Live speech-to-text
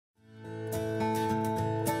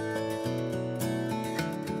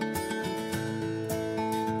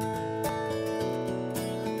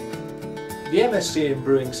The MSc in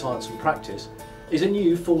Brewing Science and Practice is a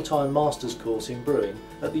new full-time master's course in brewing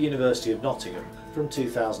at the University of Nottingham from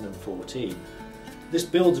 2014. This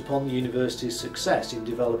builds upon the university's success in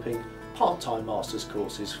developing part-time master's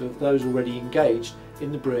courses for those already engaged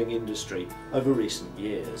in the brewing industry over recent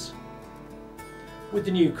years. With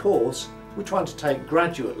the new course, we're trying to take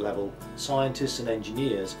graduate level scientists and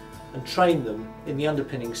engineers and train them in the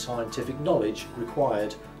underpinning scientific knowledge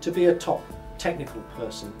required to be a top technical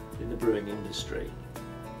person in the brewing industry.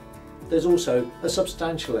 There's also a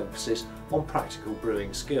substantial emphasis on practical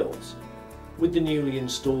brewing skills. With the newly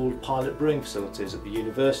installed pilot brewing facilities at the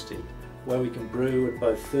university, where we can brew at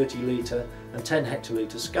both 30 litre and 10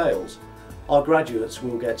 hectolitre scales, our graduates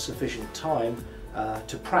will get sufficient time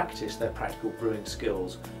to practice their practical brewing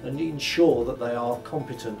skills and ensure that they are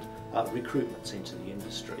competent recruitments into the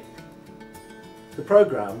industry. The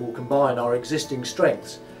programme will combine our existing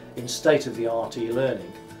strengths in state-of-the-art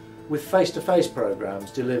e-learning with face-to-face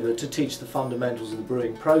programmes delivered to teach the fundamentals of the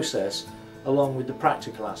brewing process along with the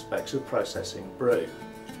practical aspects of processing brew.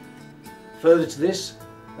 Further to this,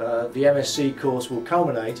 the MSc course will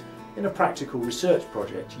culminate in a practical research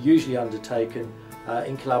project usually undertaken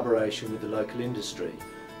in collaboration with the local industry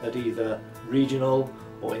at either regional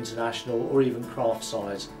or international or even craft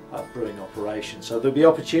size brewing operations. So there'll be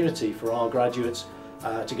opportunity for our graduates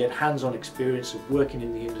to get hands-on experience of working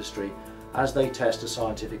in the industry as they test a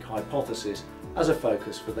scientific hypothesis as a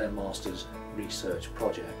focus for their master's research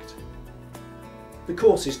project. The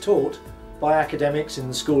course is taught by academics in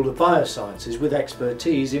the School of Biosciences with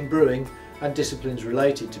expertise in brewing and disciplines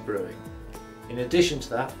related to brewing. In addition to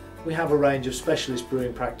that, we have a range of specialist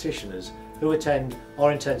brewing practitioners who attend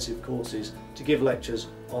our intensive courses to give lectures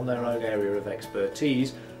on their own area of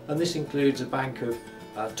expertise, and this includes a bank of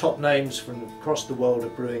top names from across the world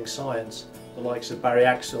of brewing science, the likes of Barry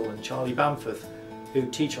Axel and Charlie Bamforth, who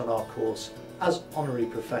teach on our course as honorary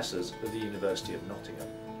professors of the University of Nottingham.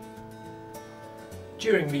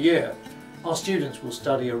 During the year, our students will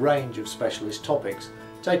study a range of specialist topics,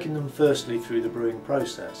 taking them firstly through the brewing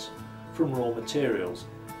process, from raw materials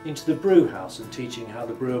into the brew house and teaching how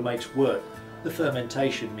the brewer makes work the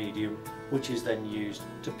fermentation medium, which is then used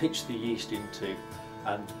to pitch the yeast into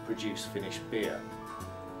and produce finished beer.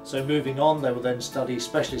 So moving on, they will then study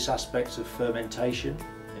specialist aspects of fermentation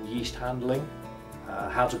and yeast handling,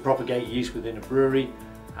 how to propagate yeast within a brewery,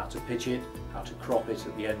 how to pitch it, how to crop it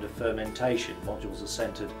at the end of fermentation. Modules are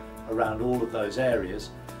centred around all of those areas,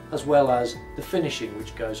 as well as the finishing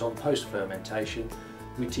which goes on post-fermentation.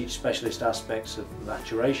 We teach specialist aspects of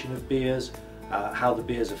maturation of beers, how the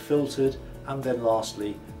beers are filtered, and then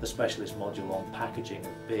lastly a specialist module on packaging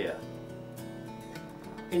of beer.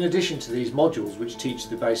 In addition to these modules which teach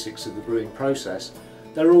the basics of the brewing process,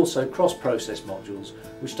 there are also cross-process modules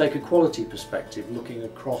which take a quality perspective looking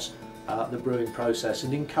across the brewing process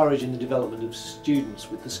and encouraging the development of students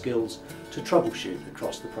with the skills to troubleshoot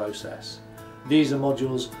across the process. These are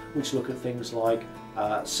modules which look at things like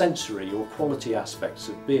sensory or quality aspects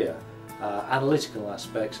of beer, analytical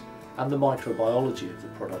aspects, and the microbiology of the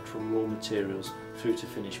product from raw materials through to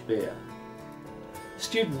finished beer.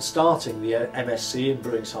 Students starting the MSc in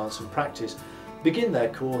Brewing Science and Practice begin their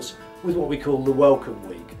course with what we call the Welcome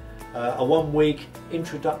Week, a one-week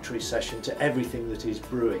introductory session to everything that is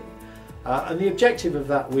brewing. And the objective of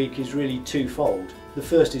that week is really twofold. The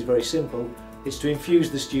first is very simple. It's to infuse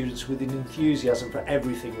the students with an enthusiasm for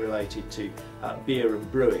everything related to beer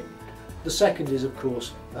and brewing. The second is, of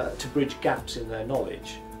course, to bridge gaps in their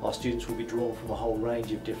knowledge. Our students will be drawn from a whole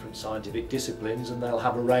range of different scientific disciplines, and they'll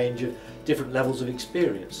have a range of different levels of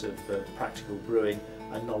experience of practical brewing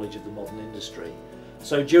and knowledge of the modern industry.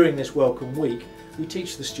 So during this Welcome Week, we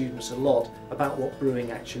teach the students a lot about what brewing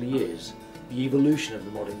actually is, the evolution of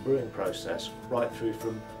the modern brewing process, right through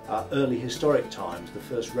from early historic times, the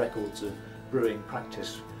first records of brewing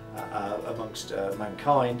practice amongst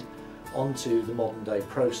mankind, onto the modern day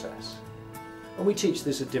process. And we teach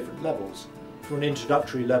this at different levels. From an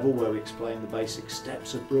introductory level where we explain the basic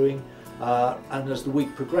steps of brewing, and as the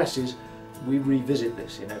week progresses we revisit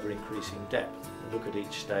this in ever increasing depth and look at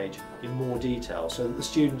each stage in more detail so that the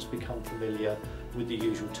students become familiar with the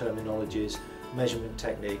usual terminologies, measurement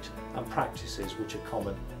techniques and practices which are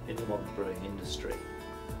common in the modern brewing industry.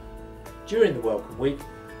 During the Welcome Week,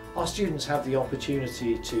 our students have the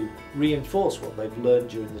opportunity to reinforce what they've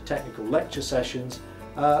learned during the technical lecture sessions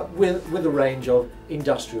with a range of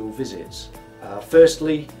industrial visits.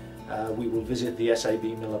 Firstly, we will visit the SAB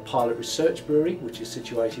Miller Pilot Research Brewery, which is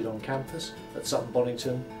situated on campus at Sutton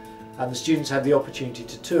Bonington, and the students have the opportunity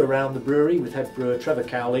to tour around the brewery with head brewer Trevor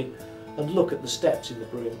Cowley and look at the steps in the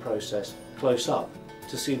brewing process close up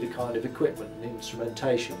to see the kind of equipment and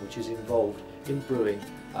instrumentation which is involved in brewing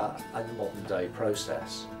and the modern day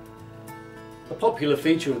process. A popular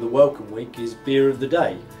feature of the Welcome Week is Beer of the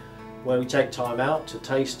Day, where we take time out to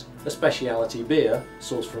taste a speciality beer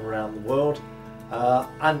sourced from around the world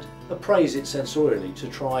and appraise it sensorially to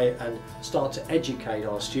try and start to educate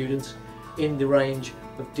our students in the range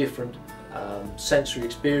of different sensory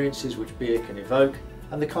experiences which beer can evoke,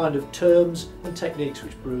 and the kind of terms and techniques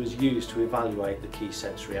which brewers use to evaluate the key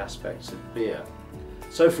sensory aspects of beer.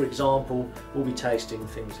 So for example, we'll be tasting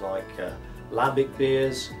things like lambic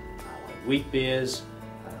beers, like wheat beers,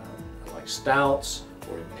 like stouts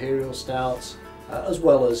or imperial stouts, as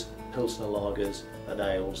well as pilsner lagers and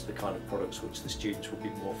ales, the kind of products which the students will be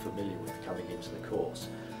more familiar with coming into the course.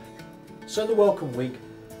 So the Welcome Week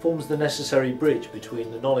forms the necessary bridge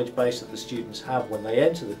between the knowledge base that the students have when they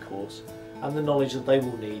enter the course and the knowledge that they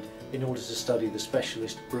will need in order to study the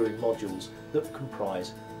specialist brewing modules that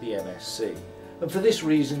comprise the MSc. And for this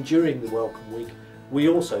reason, during the Welcome Week, we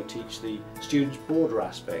also teach the students broader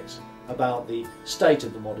aspects about the state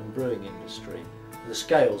of the modern brewing industry, the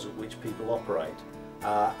scales at which people operate,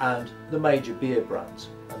 and the major beer brands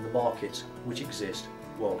and the markets which exist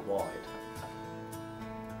worldwide.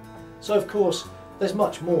 So of course, there's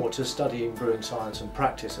much more to studying brewing science and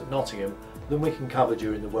practice at Nottingham than we can cover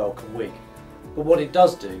during the Welcome Week. But what it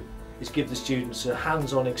does do is give the students a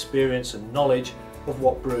hands-on experience and knowledge of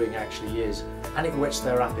what brewing actually is, and it whets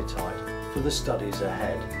their appetite for the studies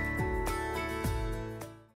ahead.